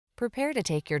Prepare to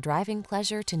take your driving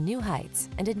pleasure to new heights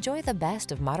and enjoy the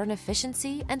best of modern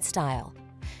efficiency and style.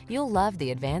 You'll love the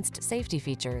advanced safety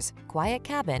features, quiet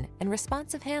cabin, and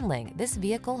responsive handling this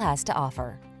vehicle has to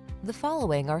offer. The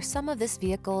following are some of this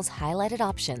vehicle's highlighted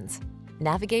options: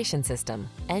 navigation system,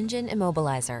 engine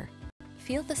immobilizer.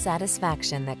 Feel the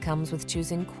satisfaction that comes with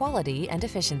choosing quality and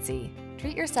efficiency.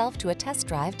 Treat yourself to a test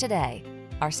drive today.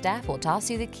 Our staff will toss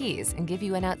you the keys and give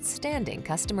you an outstanding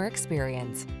customer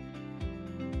experience.